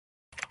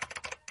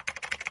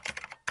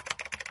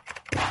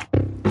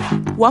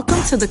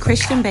Welcome to the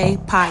Christian Bae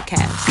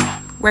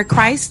podcast, where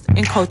Christ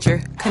and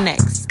culture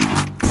connects.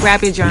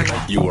 Grab your journal.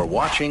 You are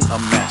watching a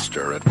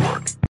master at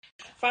work.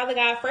 Father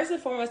God, first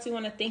and foremost, we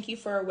want to thank you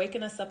for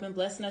waking us up and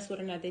blessing us with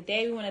another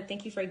day. We want to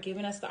thank you for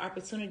giving us the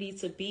opportunity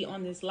to be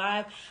on this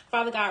live.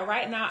 Father God,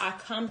 right now I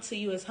come to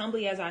you as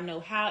humbly as I know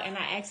how, and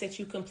I ask that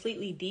you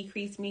completely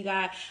decrease me,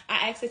 God.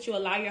 I ask that you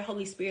allow your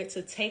Holy Spirit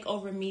to take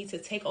over me, to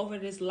take over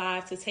this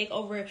live, to take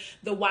over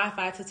the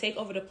Wi-Fi, to take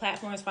over the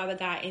platforms, Father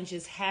God, and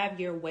just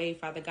have your way,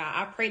 Father God.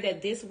 I pray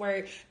that this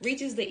word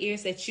reaches the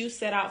ears that you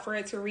set out for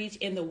it to reach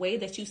in the way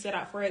that you set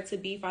out for it to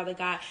be, Father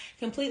God.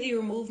 Completely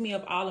remove me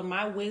of all of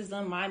my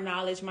wisdom, my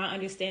knowledge, my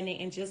understanding,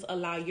 and just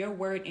allow your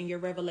word and your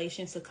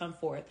revelation to come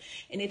forth.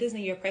 And it is in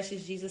your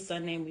precious Jesus'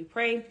 son name we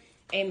pray.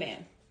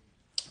 Amen.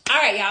 All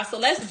right, y'all. So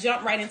let's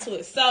jump right into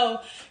it.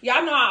 So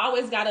y'all know I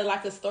always got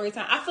a story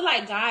time. I feel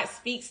like God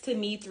speaks to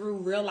me through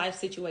real life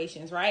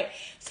situations, right?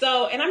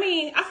 So, and I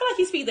mean, I feel like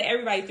he speaks to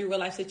everybody through real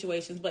life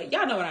situations, but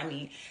y'all know what I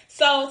mean.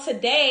 So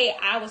today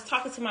I was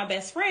talking to my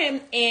best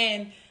friend,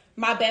 and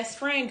my best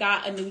friend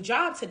got a new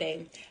job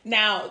today.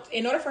 Now,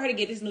 in order for her to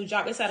get this new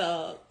job, it's at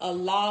a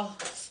law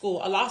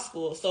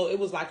school. So it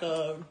was like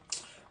a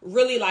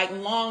really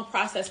long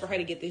process for her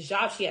to get this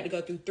job. She had to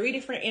go through 3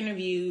 different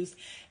interviews.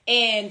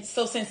 And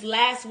so since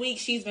last week,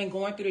 she's been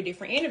going through the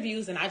different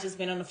interviews, and I just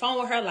been on the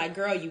phone with her like,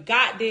 girl, you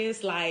got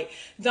this. Like,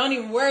 don't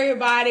even worry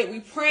about it.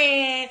 We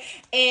praying.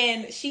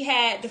 And she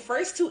had the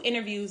first 2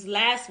 interviews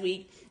last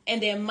week. And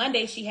then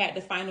Monday, she had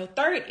the final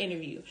 3rd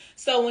interview.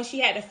 So when she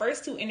had the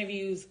first 2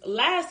 interviews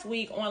last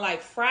week on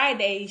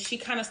Friday, she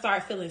kind of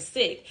started feeling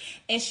sick.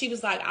 And she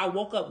was like, I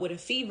woke up with a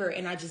fever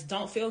and I just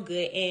don't feel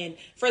good. And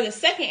for the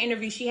 2nd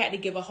interview, she had to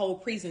give a whole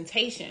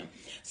presentation.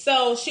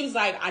 So she was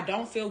like, I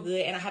don't feel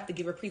good and I have to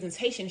give a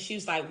presentation. She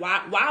was like,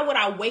 why would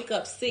I wake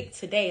up sick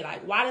today?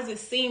 Like, why does it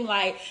seem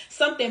like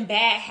something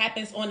bad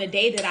happens on the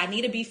day that I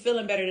need to be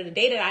feeling better, the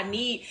day that I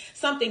need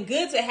something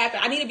good to happen?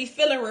 I need to be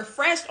feeling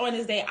refreshed on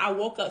this day. I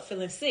woke up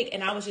feeling sick.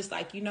 And I was just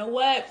like, you know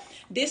what?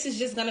 This is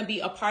just going to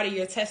be a part of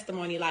your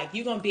testimony. Like,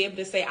 you're going to be able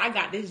to say, I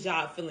got this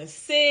job feeling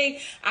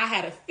sick. I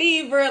had a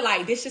fever.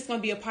 Like, this is just going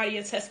to be a part of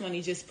your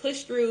testimony. Just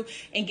push through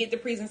and get the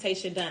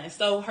presentation done.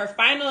 So her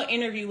final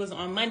interview was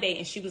on Monday,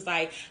 and she was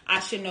like, I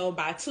should know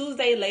by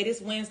Tuesday,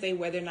 latest Wednesday,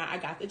 whether or not I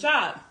got the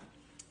job.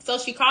 So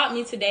she called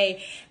me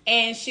today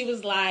and she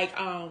was like,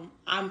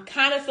 I'm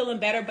kind of feeling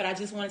better, but I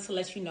just wanted to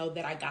let you know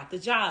that I got the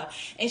job.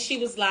 And she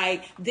was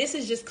like, this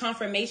is just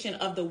confirmation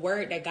of the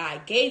word that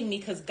God gave me,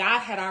 because God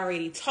had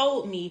already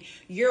told me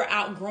you're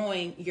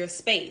outgrowing your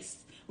space.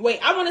 Wait,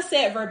 I want to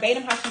say it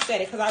verbatim how she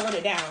said it, because I wrote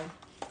it down.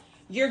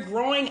 You're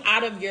growing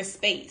out of your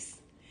space.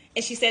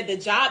 And she said the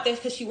job,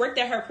 because she worked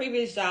at her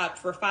previous job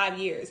for 5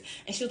 years.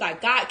 And she was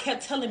like, God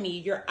kept telling me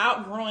you're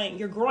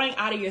growing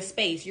out of your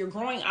space. You're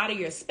growing out of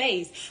your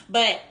space.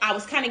 But I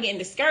was kind of getting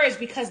discouraged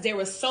because there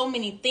were so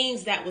many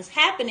things that was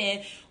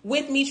happening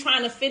with me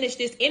trying to finish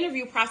this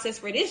interview process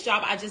for this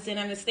job. I just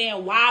didn't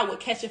understand why I would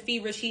catch a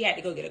fever. She had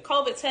to go get a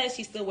COVID test.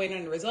 She's still waiting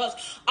on the results,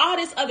 all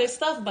this other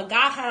stuff. But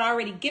God had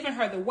already given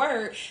her the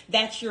word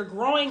that you're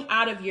growing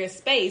out of your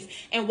space.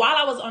 And while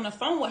I was on the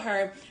phone with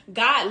her,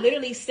 God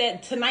literally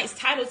said tonight's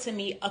title to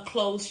me, a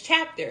closed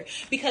chapter.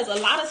 Because a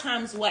lot of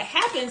times what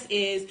happens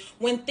is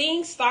when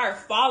things start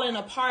falling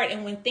apart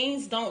and when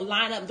things don't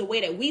line up the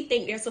way that we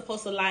think they're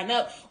supposed to line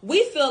up,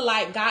 we feel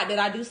like, God, did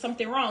I do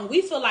something wrong?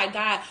 We feel like,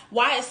 God,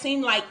 why it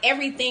seemed like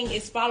everything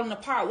is falling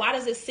apart? Why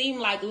does it seem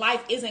like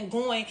life isn't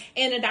going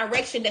in the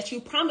direction that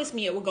you promised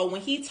me it would go?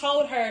 When he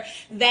told her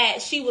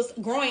that she was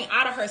growing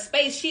out of her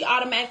space, she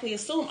automatically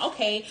assumed,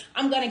 okay,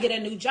 I'm going to get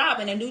a new job,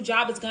 and a new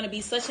job is going to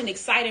be such an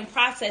exciting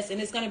process,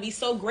 and it's going to be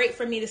so great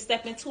for me to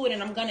step into it,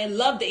 and I'm going to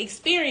love the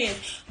experience.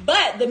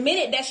 But the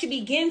minute that she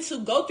began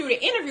to go through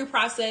the interview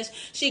process,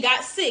 she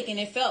got sick, and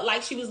it felt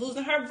like she was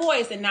losing her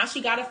voice, and now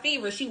she got a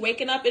fever. She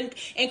waking up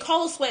in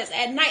cold sweats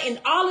at night, and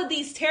all of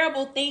these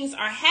terrible things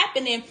are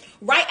happening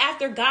right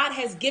after God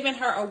has given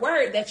her a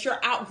word that you're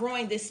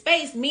outgrowing this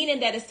space,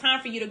 meaning that it's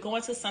time for you to go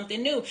into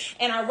something new.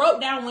 And I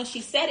wrote down when she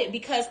said it,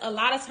 because a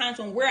lot of times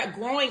when we're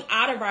growing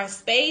out of our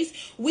space,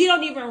 we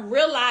don't even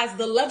realize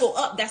the level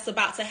up that's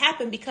about to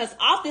happen, because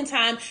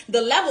oftentimes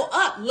the level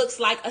up looks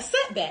like a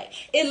setback.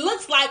 It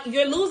looks like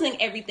you're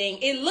losing everything.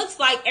 It looks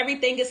like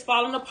everything is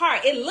falling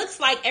apart. It looks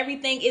like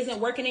everything isn't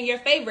working in your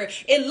favor.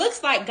 It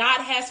looks like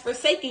God has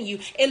forsaken you.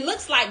 It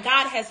looks like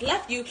God has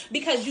left you,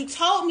 because you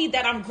told me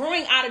that I'm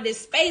growing out of this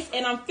space,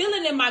 and I'm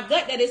feeling in my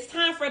gut that it's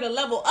time for the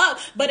level up.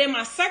 But in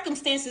my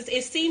circumstances,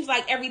 it seems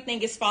like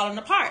everything is falling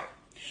apart.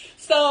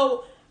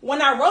 So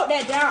when I wrote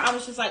that down, I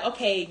was just like,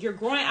 okay, you're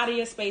growing out of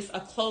your space, a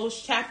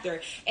closed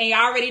chapter. And you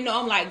already know,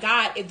 I'm like,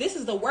 God, if this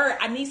is the word,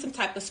 I need some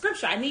type of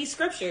scripture. I need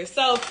scripture.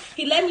 So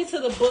he led me to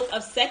the book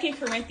of 2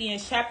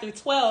 Corinthians chapter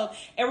 12.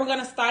 And we're going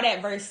to start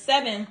at verse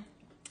 7.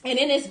 And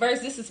in this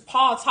verse, this is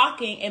Paul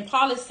talking. And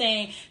Paul is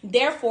saying,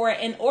 therefore,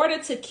 in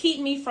order to keep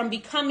me from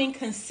becoming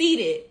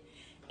conceited,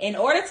 I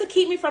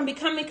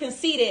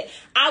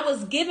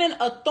was given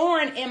a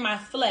thorn in my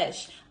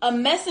flesh, a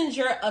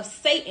messenger of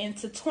Satan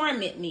to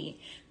torment me.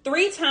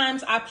 3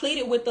 times I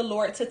pleaded with the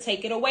Lord to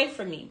take it away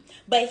from me.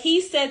 But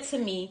he said to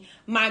me,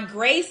 my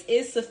grace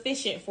is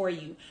sufficient for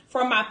you,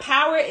 for my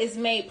power is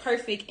made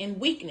perfect in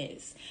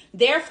weakness.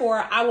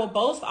 Therefore, I will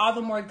boast all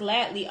the more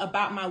gladly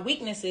about my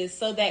weaknesses,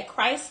 so that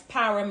Christ's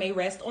power may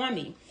rest on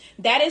me.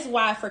 That is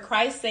why, for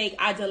Christ's sake,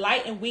 I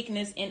delight in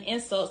weakness, in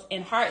insults,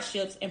 in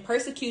hardships, in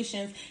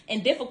persecutions,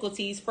 and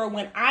difficulties. For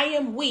when I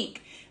am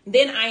weak,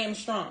 then I am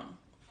strong.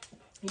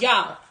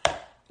 Y'all,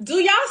 do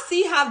y'all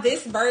see how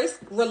this verse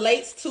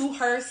relates to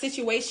her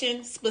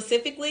situation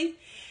specifically?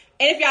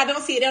 And if y'all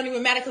don't see it, it don't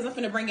even matter, because I'm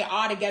going to bring it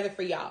all together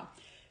for y'all.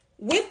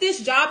 With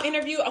this job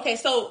interview, okay,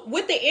 so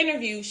with the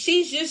interview,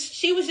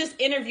 she was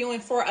just interviewing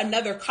for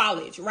another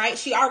college, right?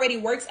 She already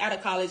works at a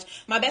college.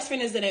 My best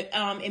friend is an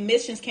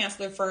admissions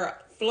counselor for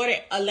Florida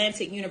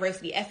Atlantic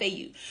University,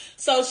 FAU.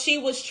 So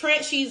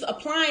she's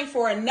applying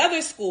for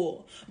another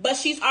school, but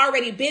she's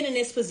already been in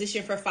this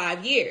position for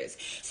 5 years.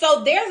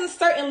 So there's a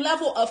certain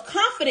level of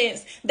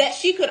confidence that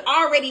she could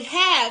already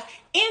have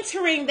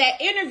entering that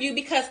interview,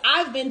 because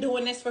I've been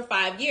doing this for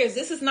 5 years.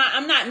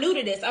 I'm not new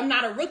to this. I'm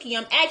not a rookie.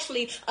 I'm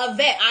actually a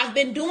vet. I've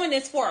been doing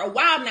this for a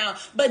while now.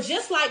 But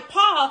just like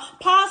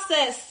Paul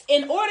says,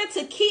 in order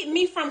to keep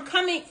me from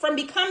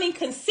becoming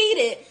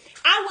conceited,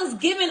 I was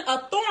given a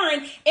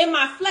thorn in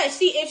my flesh.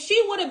 See, if she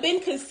would have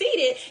been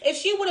conceited, if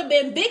she would have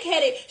been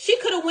big-headed, she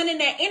could have went in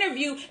that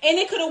interview and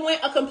it could have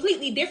went a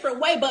completely different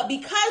way. But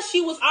because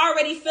she was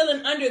already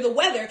feeling under the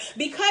weather,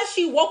 because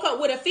she woke up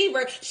with a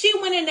fever, she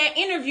went in that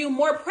interview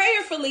more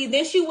prayerfully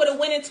than she would have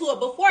went into it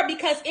before,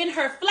 because in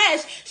her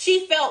flesh,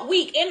 she felt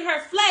weak. In her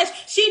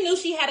flesh, she knew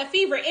she had a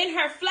fever. In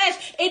her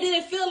flesh, it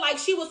didn't feel like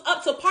she was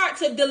up to par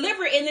to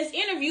deliver in this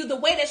interview the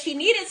way that she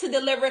needed to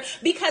deliver,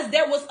 because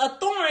there was a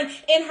thorn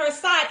in her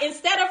side.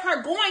 Instead of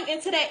her going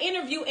into that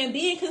interview and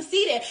being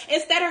conceited,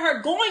 instead of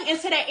her going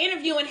into that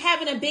interview and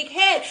having a big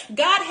head,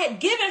 God had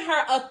given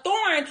her a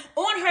thorn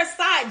on her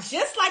side,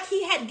 just like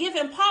he had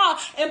given Paul.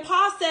 And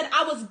Paul said,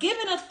 I was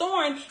given a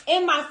thorn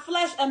in my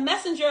flesh, a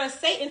messenger of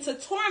Satan to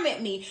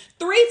torment me.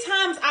 3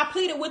 times I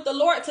pleaded with the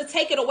Lord to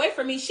take it away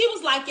from me. She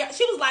was like,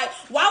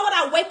 why would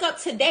I wake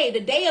up today,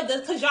 the day of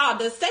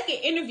the second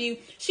interview?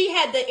 She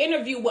had the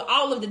interview with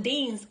all of the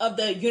deans of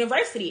the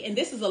university. And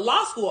this is a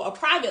law school, a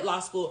private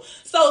law school.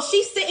 So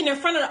she's sitting in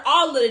front of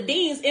all of the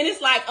deans, and it's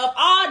like, of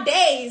all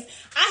days,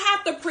 I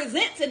have to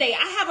present today.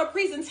 I have a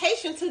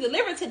presentation to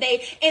deliver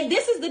today, and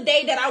this is the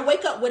day that I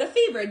wake up with a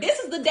fever. This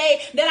is the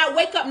day that I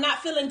wake up not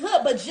feeling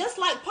good. But just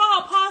like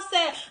Paul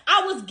said,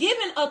 I was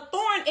given a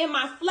thorn in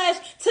my flesh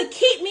to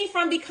keep me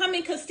from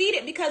becoming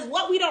conceited, because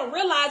what we don't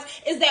realize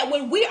is that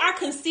when we are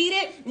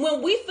conceited,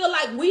 when we feel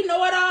like we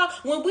know it all,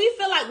 when we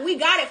feel like we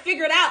got it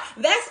figured out,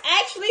 that's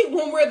actually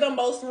when we're the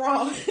most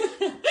wrong.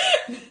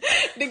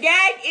 The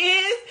gag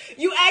is,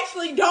 you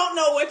actually don't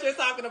know what you're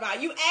talking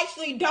about. You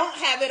actually don't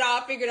have it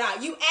all figured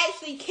out. You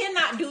actually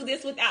cannot do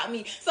this without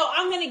me. So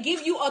I'm going to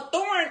give you a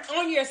thorn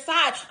on your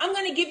side. I'm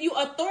going to give you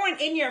a thorn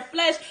in your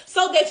flesh,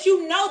 so that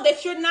you know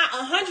that you're not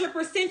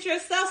 100%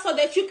 yourself, so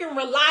that you can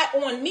rely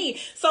on me.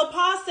 So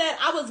Paul said,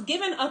 I was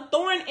given a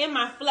thorn in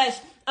my flesh,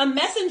 a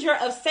messenger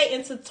of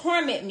Satan to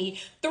torment me.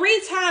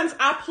 3 times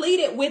I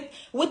pleaded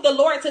with the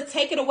Lord to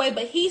take it away,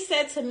 but he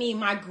said to me,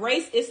 my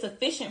grace is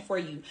sufficient for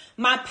you.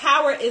 My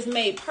power is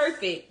made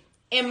perfect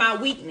in my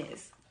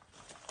weakness.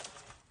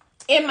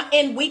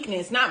 In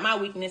weakness, not my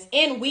weakness,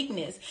 in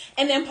weakness.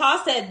 And then Paul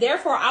said,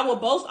 therefore, I will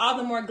boast all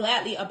the more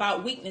gladly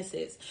about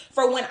weaknesses.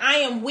 For when I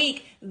am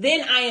weak,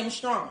 then I am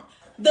strong.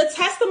 The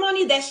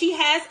testimony that she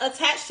has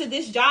attached to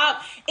this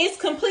job is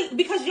complete,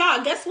 because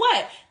y'all, guess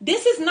what?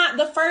 This is not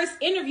the first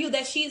interview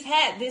that she's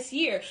had this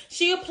year.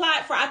 She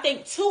applied for, I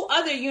think, 2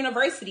 other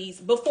universities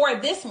before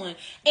this one,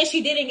 and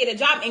she didn't get a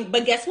job.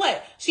 But guess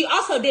what? She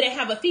also didn't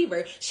have a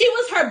fever. She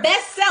was her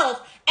best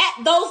self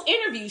at those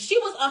interviews. She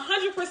was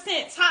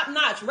 100% top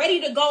notch,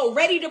 ready to go,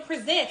 ready to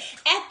present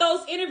at those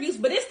interviews.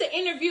 But it's the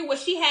interview where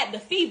she had the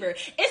fever.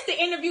 It's the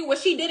interview where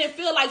she didn't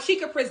feel like she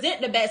could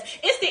present the best.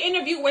 It's the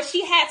interview where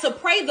she had to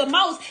pray the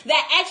most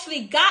that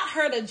actually got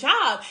her the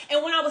job.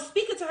 And when I was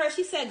speaking to her,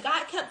 she said,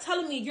 God kept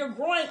telling me, you're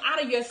growing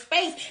out of your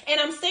space. And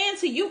I'm saying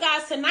to you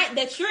guys tonight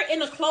that you're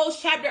in a closed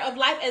chapter of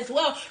life as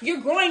well. You're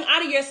growing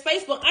out of your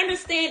space, but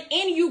understand,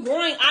 in you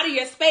growing out of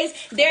your space,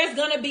 there's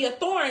going to be a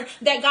thorn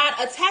that God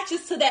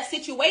attaches to that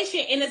situation.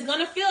 And it's going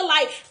to feel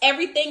like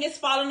everything is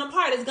falling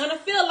apart. It's going to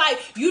feel like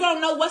you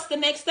don't know what's the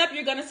next step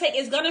you're going to take.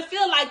 It's going to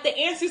feel like the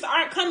answers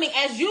aren't coming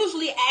as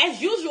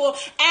usual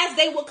as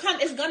they will come.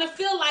 It's going to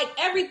feel like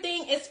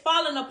everything is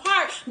falling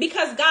apart,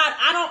 because God,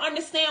 I don't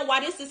understand why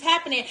this is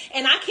happening,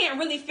 and I can't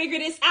really figure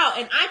this out,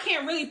 and I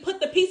can't really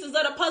put the pieces of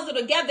the puzzle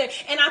together,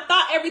 and I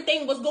thought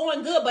everything was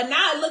going good, but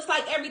now it looks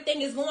like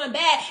everything is going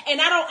bad, and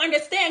I don't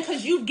understand,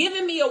 because you've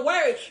given me a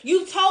word.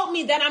 You told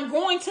me that I'm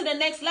going to the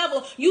next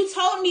level. You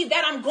told me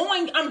that I'm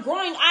going I'm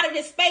growing out of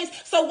this space.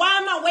 So why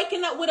am I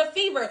waking up with a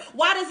fever?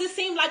 Why does it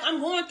seem like I'm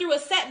going through a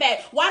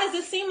setback? Why does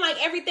it seem like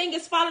everything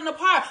is falling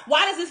apart?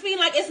 Why does it seem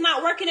like it's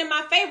not working in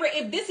my favor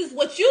if this is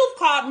what you've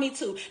called me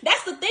to?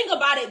 That's the thing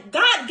about it.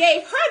 God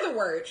gave her the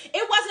word.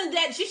 It wasn't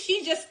that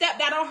she just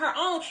stepped out on her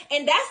own.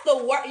 And that's the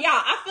word. Y'all,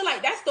 I feel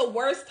like that's the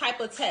worst type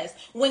of test.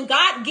 When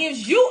God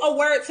gives you a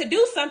word to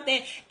do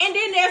something and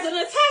then there's an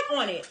attack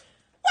on it.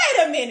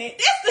 Wait a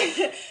minute.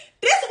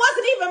 This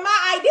wasn't even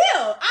my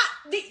ideal.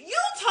 You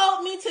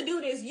told me to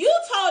do this. You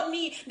told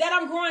me that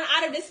I'm growing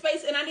out of this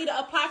space and I need to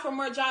apply for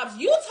more jobs.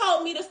 You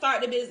told me to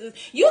start the business.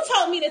 You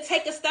told me to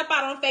take a step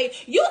out on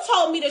faith. You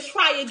told me to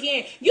try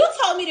again. You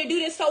told me to do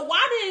this. So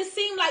why did it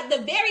seem like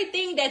the very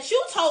thing that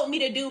you told me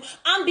to do,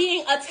 I'm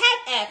being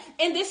attacked at?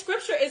 And this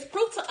scripture is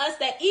proof to us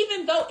that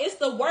even though it's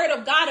the word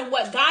of God and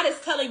what God is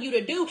telling you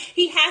to do,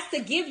 he has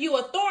to give you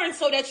a thorn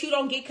so that you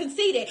don't get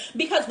conceited.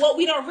 Because what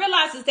we don't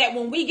realize is that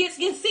when we get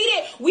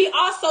conceited, we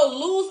also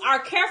lose our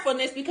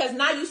carefulness, because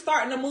now you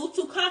starting to move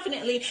too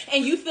confidently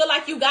and you feel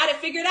like you got it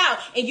figured out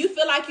and you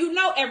feel like you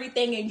know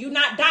everything and you're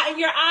not dotting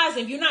your I's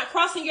and you're not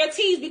crossing your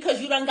T's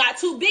because you done got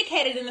too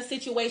big-headed in the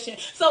situation.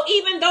 So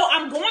even though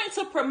I'm going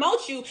to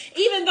promote you,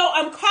 even though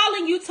I'm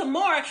calling you to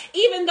more,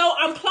 even though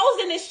I'm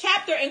closing this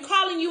chapter and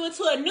calling you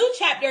into a new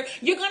chapter,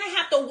 you're going to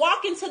have to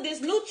walk into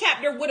this new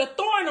chapter with a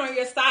thorn on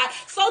your side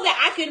so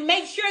that I can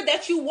make sure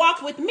that you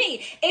walk with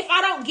me. If I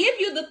don't give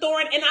you the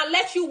thorn and I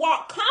let you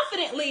walk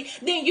confidently,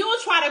 then you'll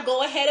try to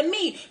go ahead of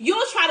me.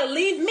 You'll try to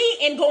leave me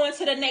and go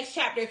into the next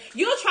chapter.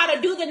 You'll try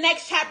to do the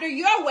next chapter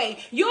your way.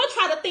 You'll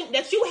try to think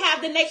that you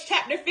have the next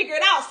chapter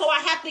figured out. So I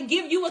have to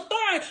give you a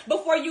thorn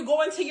before you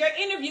go into your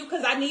interview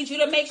because I need you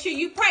to make sure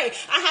you pray.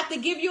 I have to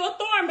give you a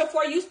thorn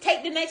before you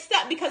take the next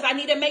step because I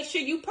need to make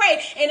sure you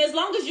pray. And as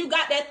long as you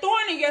got that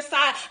thorn in your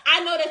side, I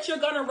know that you're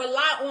going to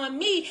rely on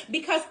me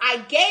because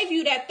I gave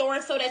you that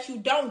thorn so that you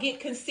don't get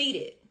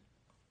conceited.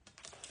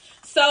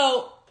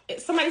 So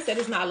somebody said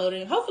it's not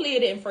loading. Hopefully it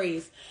didn't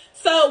freeze.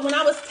 So when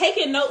I was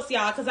taking notes,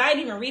 y'all, because I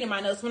didn't even read in my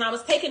notes. When I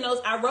was taking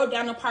notes, I wrote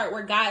down the part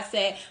where God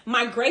said,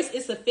 my grace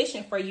is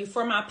sufficient for you,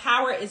 for my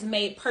power is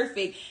made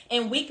perfect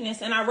in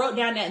weakness. And I wrote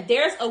down that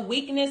there's a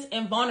weakness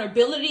and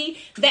vulnerability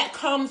that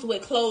comes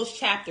with closed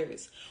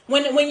chapters.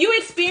 When you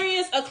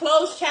experience a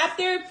closed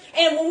chapter,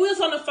 and when we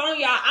was on the phone,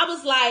 y'all, I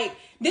was like,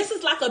 this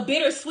is like a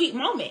bittersweet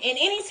moment. And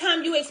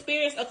anytime you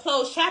experience a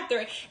closed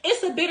chapter,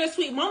 it's a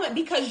bittersweet moment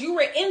because you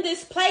were in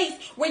this place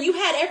where you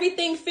had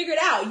everything figured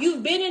out.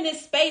 You've been in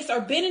this space or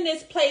been in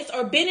this place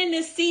or been in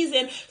this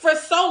season for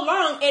so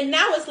long. And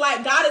now it's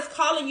like God is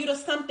calling you to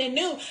something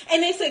new.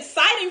 And it's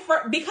exciting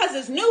because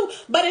it's new,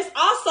 but it's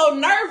also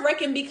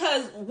nerve-wracking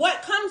because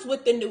what comes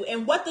with the new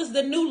and what does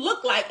the new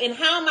look like? And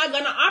how am I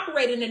going to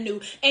operate in the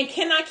new? And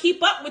can I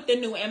keep up with the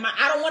new?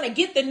 I don't want to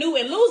get the new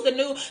and lose the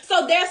new.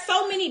 So there's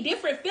so many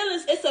different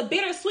feelings. It's a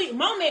bittersweet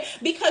moment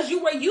because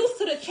you were used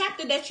to the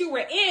chapter that you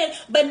were in,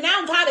 but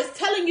now God is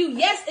telling you,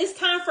 yes, it's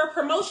time for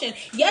promotion.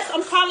 Yes,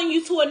 I'm calling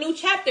you to a new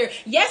chapter.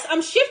 Yes,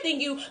 I'm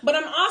shifting you, but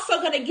I'm also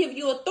going to give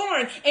you a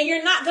thorn, and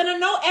you're not going to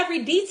know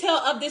every detail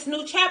of this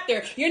new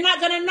chapter. You're not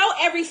going to know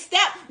every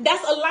step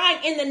that's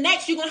aligned in the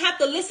next. You're going to have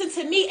to listen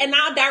to me, and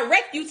I'll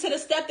direct you to the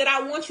step that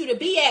I want you to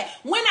be at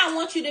when I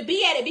want you to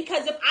be at it,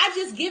 because if I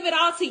just give it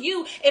all to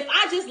you, if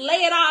I just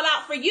lay it all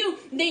out for you,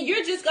 then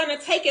you're just going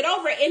to take it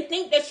over and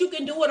think that you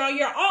can do it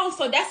on your own.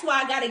 So that's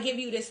why I got to give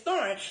you this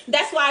thorn.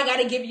 That's why I got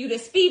to give you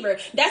this fever.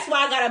 That's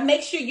why I got to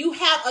make sure you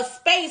have a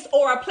space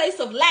or a place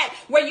of lack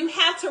where you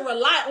have to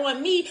rely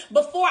on me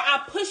before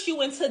I push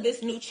you into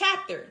this new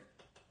chapter.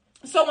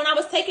 So when I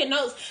was taking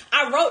notes,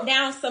 I wrote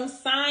down some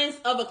signs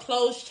of a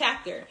closed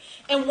chapter.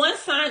 And one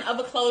sign of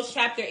a closed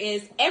chapter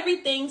is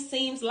everything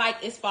seems like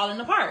it's falling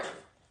apart.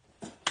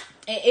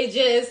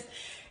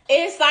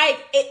 It's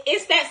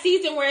that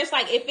season where it's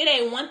like, if it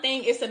ain't one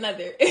thing, it's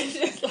another. It's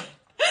just like,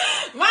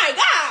 my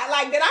God,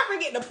 like, did I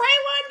forget to pray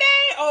one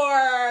day?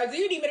 Or do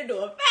you need me to do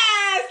a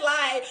fast?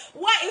 Like,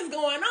 what is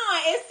going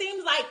on? It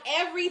seems like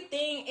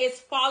everything is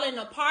falling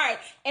apart.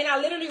 And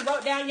I literally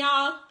wrote down,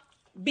 y'all,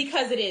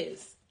 because it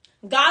is.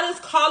 God is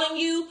calling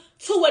you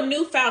to a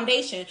new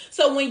foundation.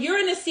 So when you're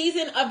in a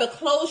season of a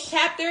closed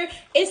chapter,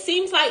 it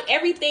seems like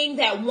everything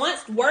that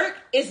once worked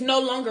is no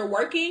longer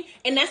working.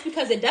 And that's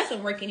because it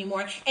doesn't work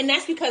anymore. And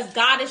that's because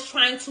God is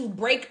trying to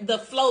break the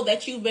flow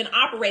that you've been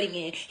operating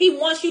in. He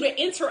wants you to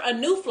enter a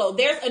new flow.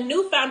 There's a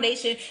new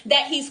foundation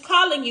that he's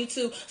calling you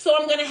to. So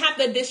I'm going to have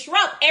to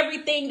disrupt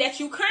everything that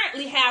you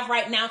currently have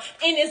right now.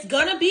 And it's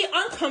going to be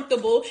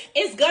uncomfortable.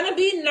 It's going to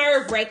be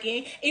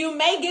nerve-wracking. You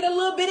may get a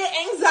little bit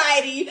of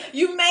anxiety.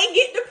 You may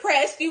get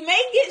depressed. You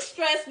may get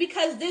stressed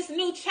because this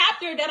new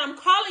chapter that I'm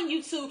calling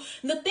you to,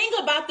 the thing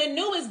about the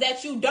new is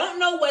that you don't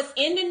know what's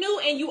in the new,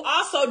 and you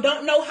also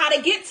don't know how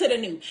to get to the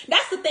new.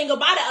 That's the thing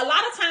about it. A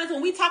lot of times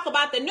when we talk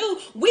about the new,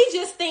 we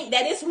just think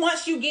that it's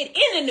once you get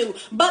in the new,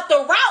 but the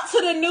route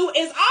to the new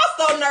is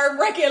also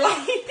nerve-wracking.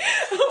 Like,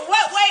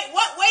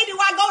 what way do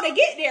I go to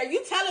get there?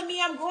 You telling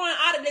me I'm growing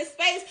out of this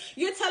space.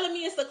 You're telling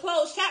me it's a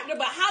closed chapter,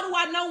 but how do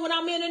I know when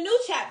I'm in a new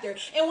chapter?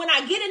 And when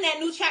I get in that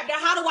new chapter,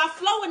 how do I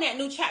flow in that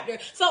new chapter?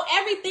 So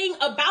everything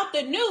about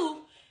the new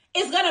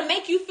it's going to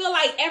make you feel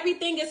like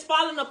everything is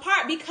falling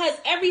apart, because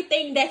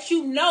everything that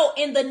you know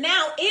in the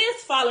now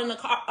is falling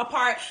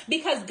apart,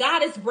 because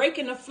God is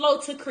breaking the flow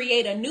to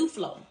create a new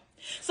flow.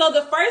 So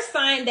the first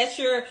sign that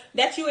you're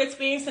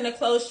experiencing a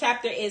closed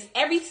chapter is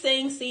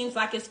everything seems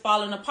like it's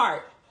falling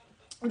apart.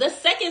 The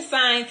second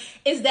sign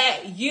is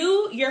that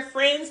you, your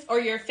friends, or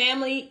your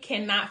family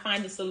cannot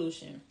find a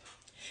solution.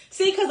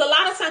 See, because a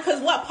lot of times,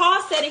 because what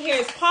Paul said in here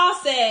is, Paul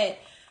said,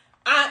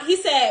 he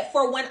said,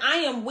 for when I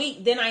am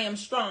weak, then I am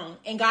strong.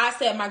 And God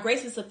said, my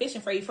grace is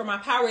sufficient for you, for my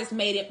power is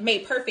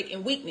made perfect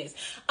in weakness.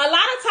 A lot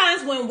of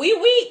times when we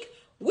weak,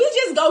 we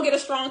just go get a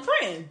strong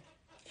friend.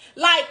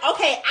 Like,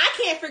 okay, I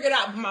can't figure it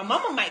out, but my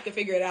mama might can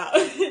figure it out.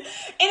 And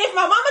if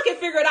my mama can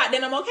figure it out,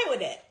 then I'm okay with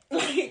that.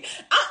 Like,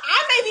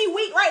 I may be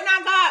weak right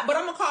now, God, but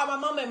I'm going to call my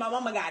mama and my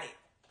mama got it.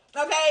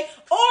 Okay?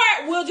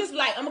 Or we'll just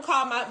like, I'm going to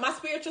call my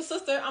spiritual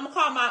sister. I'm going to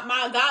call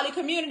my godly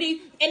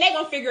community, and they're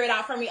going to figure it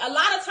out for me. A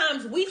lot of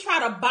times we try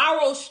to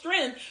borrow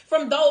strength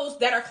from those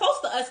that are close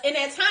to us. And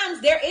at times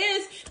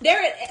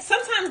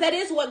sometimes that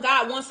is what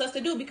God wants us to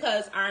do,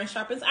 because iron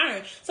sharpens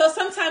iron. So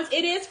sometimes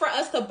it is for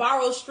us to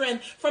borrow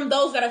strength from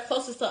those that are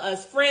closest to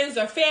us, friends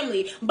or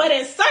family. But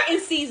in certain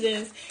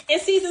seasons,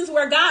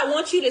 where God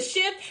wants you to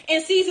shift,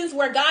 in seasons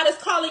where God is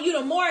calling you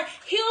to more,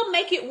 he'll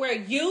make it where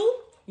you,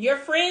 your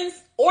friends,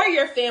 or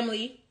your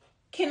family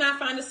cannot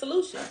find a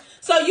solution.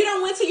 So you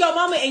don't went to your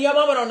mama and your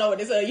mama don't know what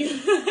to tell you. You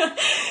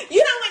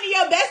don't went to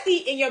your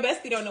bestie and your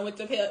bestie don't know what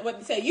to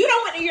tell you. You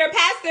don't went to your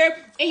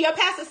pastor and your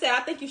pastor said,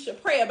 I think you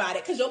should pray about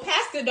it, because your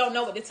pastor don't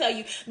know what to tell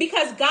you,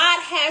 because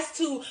God has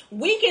to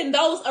weaken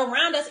those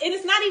around us. And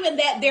it's not even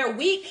that they're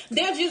weak.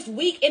 They're just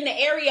weak in the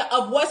area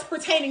of what's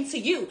pertaining to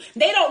you.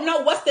 They don't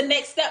know what's the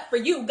next step for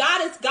you.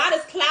 God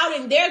is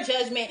clouding their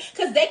judgment,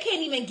 because they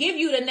can't even give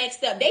you the next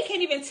step. They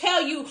can't even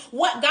tell you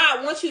what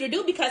God wants you to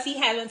do, because he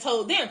hasn't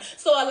told them.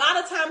 So a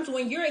lot of times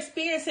when you're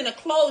experiencing a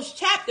closed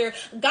chapter,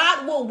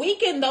 God will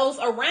weaken those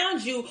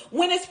around you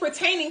when it's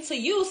pertaining to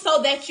you,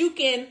 so that you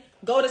can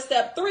go to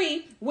step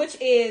 3, which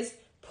is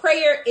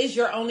prayer is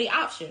your only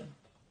option.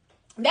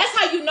 That's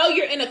how you know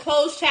you're in a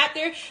closed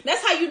chapter.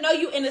 That's how you know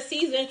you're in a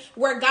season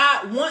where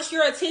God wants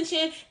your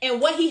attention, and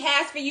what he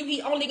has for you,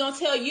 he only gonna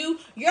tell you.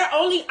 Your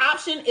only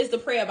option is to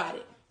pray about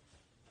it.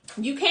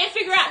 You can't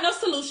figure out no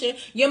solution.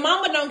 Your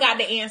mama don't got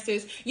the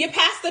answers. Your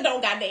pastor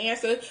don't got the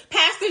answers.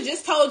 Pastor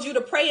just told you to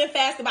pray and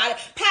fast about it.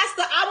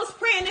 Pastor, I was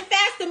praying and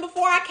fasting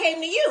before I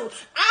came to you.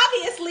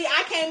 Obviously,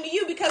 I came to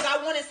you because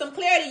I wanted some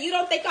clarity. You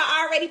don't think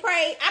I already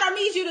prayed? I don't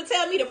need you to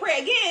tell me to pray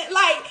again.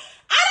 Like,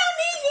 I don't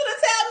need you to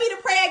tell me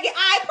to pray again.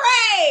 I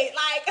prayed.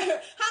 Like,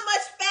 how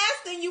much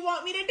fasting you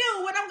want me to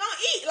do? What I'm going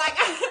to eat? Like,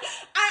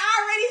 I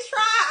already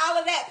tried all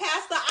of that,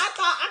 Pastor. I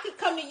thought I could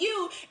come to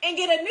you and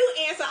get a new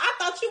answer. I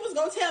thought you was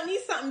going to tell me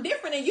something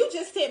different, and you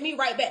just sent me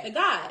right back to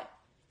God.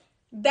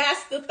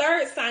 That's the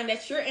third sign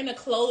that you're in a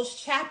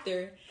closed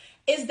chapter,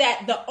 is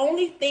that the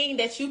only thing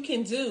that you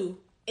can do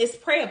is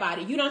pray about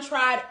it. You done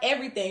tried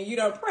everything. You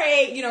done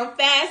prayed, you done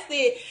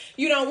fasted,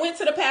 you done went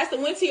to the pastor,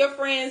 went to your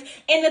friends.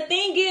 And the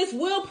thing is,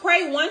 we'll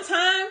pray one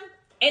time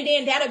and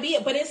then that'll be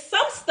it. But it's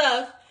some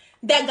stuff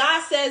that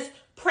God says,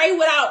 pray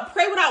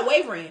without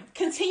wavering.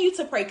 Continue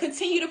to pray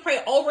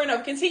over and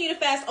over. Continue to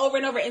fast over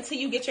and over until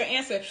you get your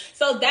answer.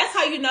 So that's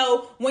how you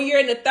know when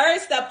you're in the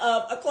third step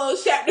of a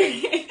closed chapter.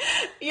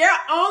 Your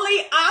only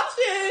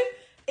option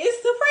is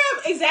to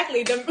pray.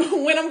 Exactly.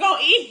 When I'm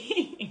going to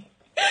eat.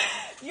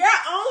 Your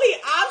only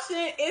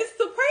option is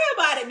to pray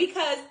about it,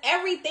 because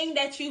everything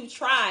that you've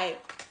tried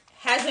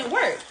hasn't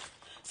worked.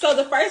 So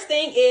the first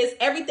thing is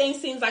everything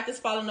seems like it's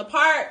falling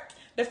apart.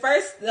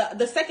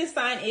 The second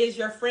sign is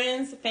your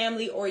friends,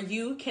 family, or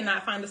you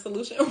cannot find a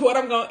solution of what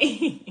I'm going to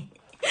eat.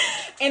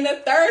 And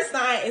the third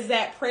sign is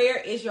that prayer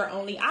is your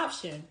only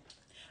option,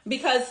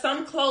 because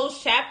some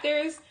closed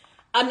chapters,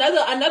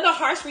 another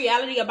harsh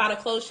reality about a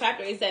closed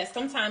chapter is that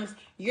sometimes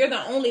you're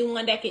the only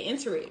one that can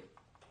enter it.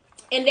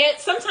 And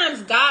that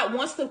sometimes God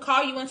wants to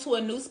call you into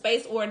a new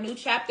space or a new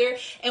chapter.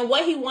 And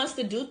what he wants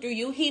to do through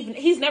you,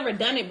 he's never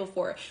done it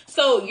before.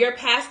 So your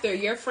pastor,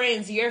 your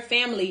friends, your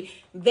family,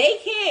 they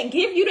can't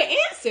give you the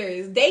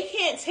answers. They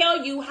can't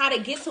tell you how to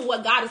get to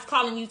what God is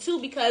calling you to,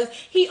 because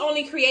he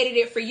only created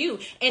it for you.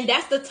 And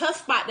that's the tough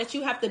spot that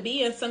you have to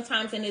be in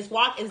sometimes in this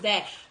walk, is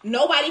that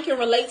nobody can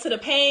relate to the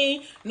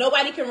pain.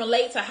 Nobody can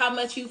relate to how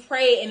much you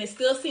pray and it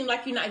still seems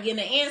like you're not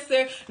getting an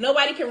answer.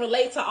 Nobody can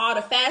relate to all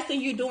the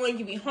fasting you're doing.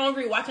 You be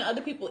hungry watching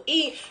other people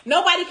eat.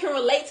 Nobody can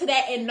relate to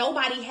that, and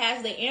nobody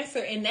has the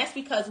answer. And that's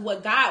because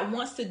what God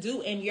wants to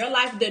do in your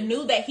life, the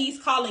new that he's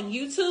calling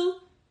you to,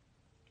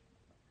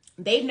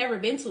 they've never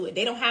been to it.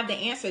 They don't have the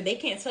answer. They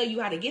can't tell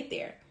you how to get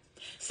there.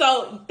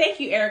 So thank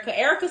you, Erica.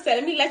 Erica said,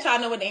 let me let y'all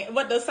know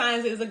what those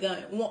signs is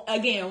again.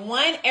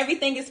 1,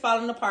 everything is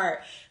falling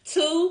apart.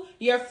 2,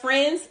 your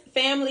friends,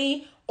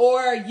 family,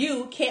 or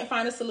you can't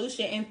find a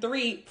solution. And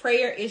 3,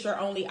 prayer is your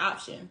only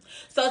option.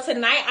 So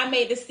tonight I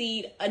made the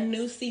seed a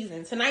new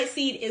season. Tonight's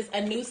seed is a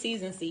new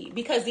season seed,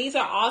 because these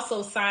are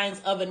also signs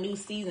of a new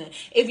season.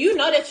 If you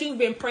know that you've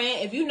been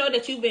praying, if you know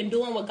that you've been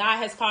doing what God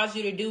has caused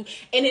you to do,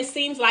 and it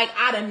seems like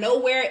out of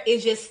nowhere it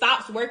just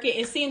stops working,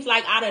 it seems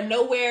like out of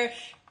nowhere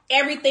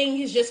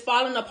everything is just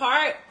falling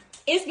apart,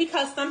 it's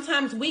because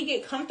sometimes we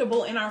get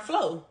comfortable in our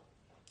flow.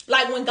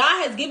 Like when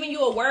God has given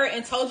you a word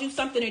and told you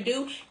something to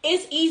do,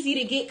 it's easy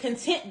to get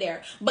content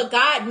there. But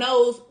God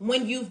knows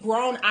when you've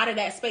grown out of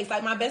that space.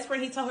 Like my best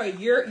friend, he told her,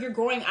 you're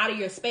growing out of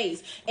your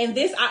space. And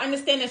this, I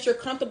understand that you're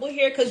comfortable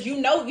here because you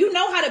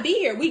know how to be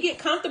here. We get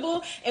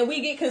comfortable and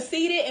we get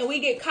conceited and we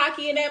get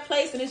cocky in that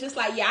place. And it's just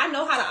like, yeah, I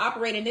know how to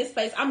operate in this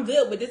place. I'm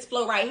good with this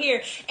flow right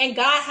here. And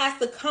God has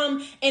to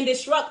come and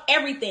disrupt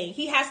everything.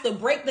 He has to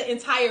break the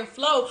entire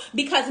flow,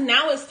 because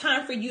now it's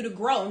time for you to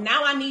grow.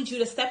 Now I need you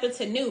to step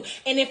into new.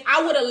 And if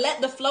I would have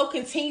let the flow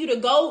continue to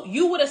go,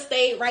 you would have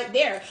stayed right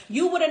there.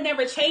 You would have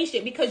never changed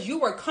it, because you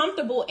were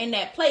comfortable in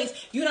that place.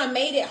 You done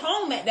made it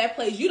home at that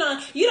place. You done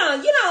put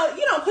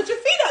your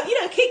feet up. You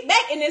done kick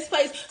back in this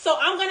place. So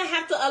I'm going to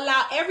have to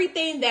allow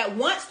everything that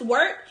once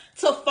worked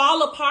to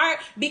fall apart,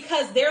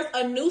 because there's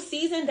a new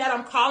season that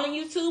I'm calling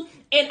you to.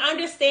 And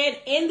understand,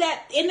 in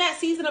that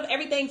season of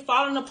everything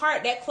falling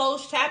apart, that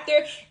closed chapter,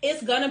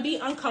 it's going to be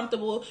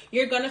uncomfortable.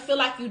 You're going to feel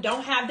like you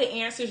don't have the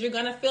answers. You're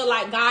going to feel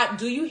like, God,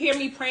 do you hear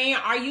me praying?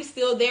 Are you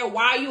still there?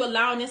 Why are you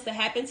allowing this to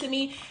happen to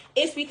me?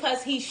 It's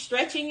because he's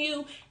stretching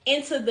you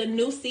into the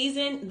new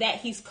season that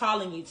he's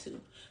calling you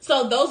to.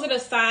 So those are the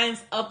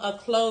signs of a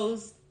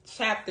closed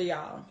chapter,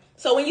 y'all.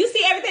 So when you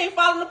see everything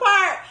falling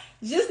apart,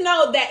 just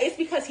know that it's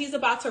because he's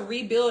about to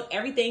rebuild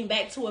everything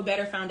back to a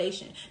better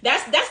foundation.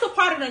 That's the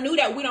part of the new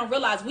that we don't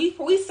realize.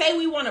 We say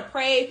we want to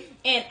pray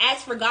and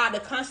ask for God to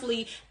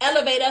constantly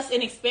elevate us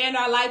and expand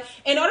our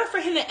life. In order for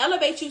him to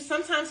elevate you,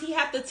 sometimes he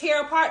has to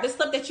tear apart the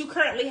stuff that you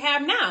currently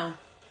have now.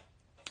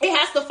 It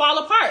has to fall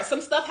apart.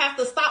 Some stuff has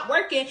to stop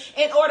working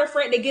in order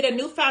for it to get a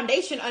new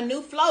foundation, a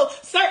new flow.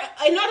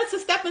 In order to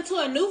step into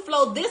a new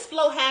flow, this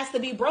flow has to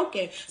be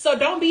broken. So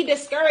don't be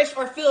discouraged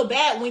or feel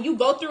bad when you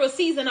go through a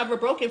season of a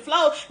broken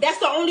flow. That's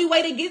the only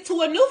way to get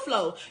to a new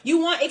flow. You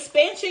want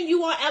expansion, you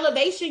want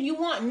elevation, you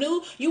want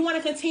new, you want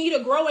to continue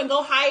to grow and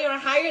go higher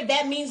and higher.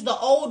 That means the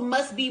old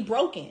must be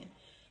broken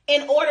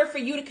in order for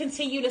you to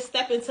continue to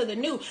step into the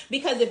new.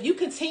 Because if you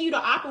continue to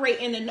operate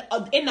in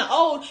the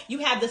old, you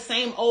have the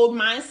same old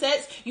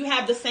mindsets, you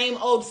have the same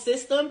old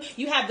system,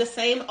 you have the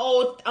same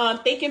old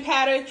thinking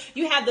patterns,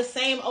 you have the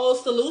same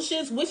old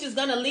solutions, which is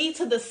going to lead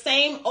to the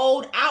same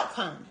old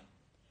outcome.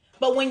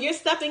 But when you're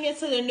stepping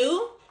into the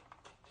new,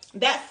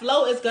 that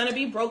flow is going to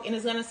be broken.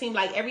 It's going to seem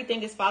like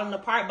everything is falling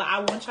apart. But I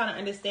want y'all to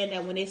understand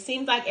that when it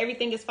seems like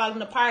everything is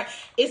falling apart,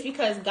 it's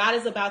because God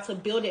is about to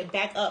build it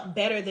back up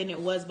better than it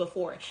was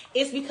before.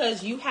 It's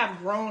because you have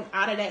grown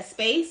out of that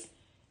space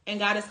and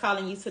God is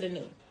calling you to the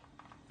new.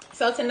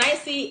 So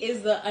tonight's seed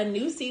is a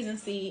new season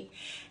seed.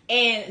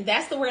 And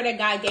that's the word that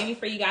God gave me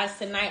for you guys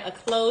tonight, a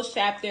closed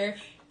chapter.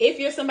 If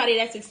you're somebody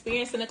that's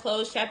experiencing a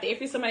closed chapter, if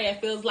you're somebody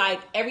that feels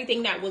like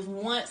everything that was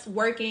once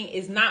working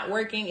is not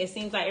working, it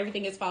seems like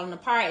everything is falling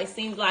apart, it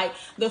seems like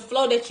the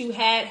flow that you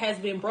had has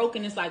been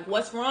broken, it's like,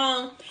 what's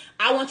wrong?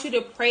 I want you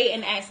to pray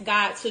and ask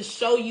God to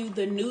show you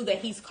the new that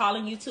he's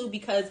calling you to,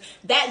 because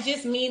that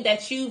just means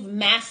that you've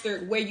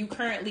mastered where you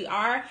currently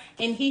are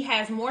and he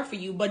has more for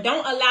you. But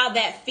don't allow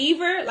that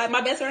fever, like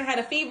my best friend had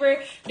a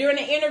fever during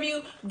the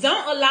interview,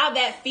 don't allow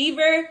that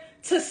fever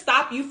to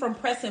stop you from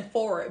pressing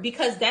forward,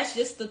 because that's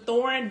just the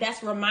thorn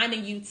that's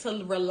reminding you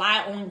to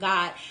rely on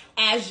God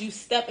as you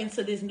step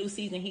into this new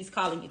season he's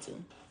calling you to.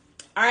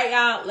 All right,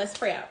 y'all, let's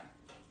pray out.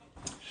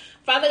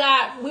 Father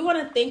God, we want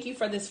to thank you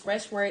for this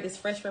fresh word, this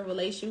fresh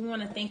revelation. We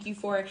want to thank you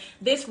for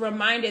this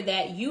reminder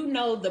that you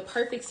know the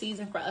perfect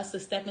season for us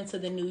to step into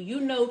the new. You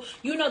know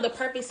the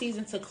perfect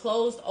season to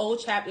close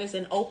old chapters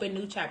and open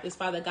new chapters,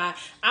 Father God.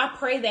 I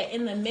pray that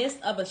in the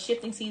midst of a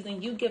shifting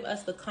season, you give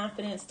us the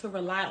confidence to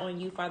rely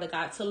on you, Father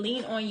God, to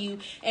lean on you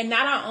and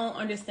not our own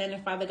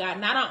understanding, Father God,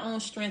 not our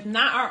own strength,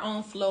 not our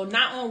own flow,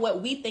 not on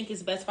what we think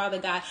is best, Father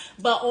God,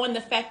 but on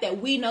the fact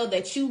that we know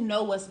that you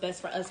know what's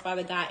best for us,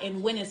 Father God,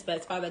 and when it's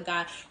best, Father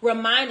God.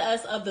 Remind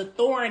us of the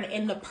thorn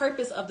and the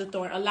purpose of the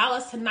thorn. Allow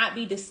us to not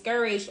be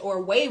discouraged or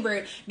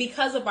wavered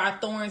because of our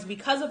thorns,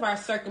 because of our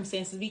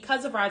circumstances,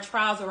 because of our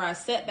trials or our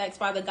setbacks,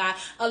 Father God.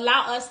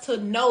 Allow us to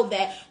know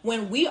that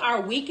when we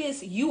are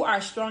weakest, you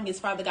are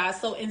strongest, Father God.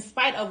 So in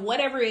spite of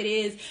whatever it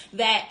is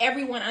that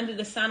everyone under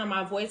the sound of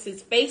my voice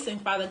is facing,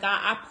 Father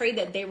God, I pray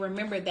that they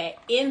remember that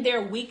in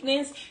their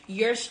weakness,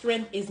 your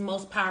strength is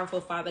most powerful,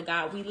 Father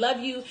God. We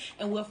love you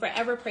and we'll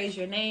forever praise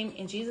your name.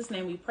 In Jesus'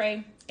 name we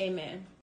pray. Amen.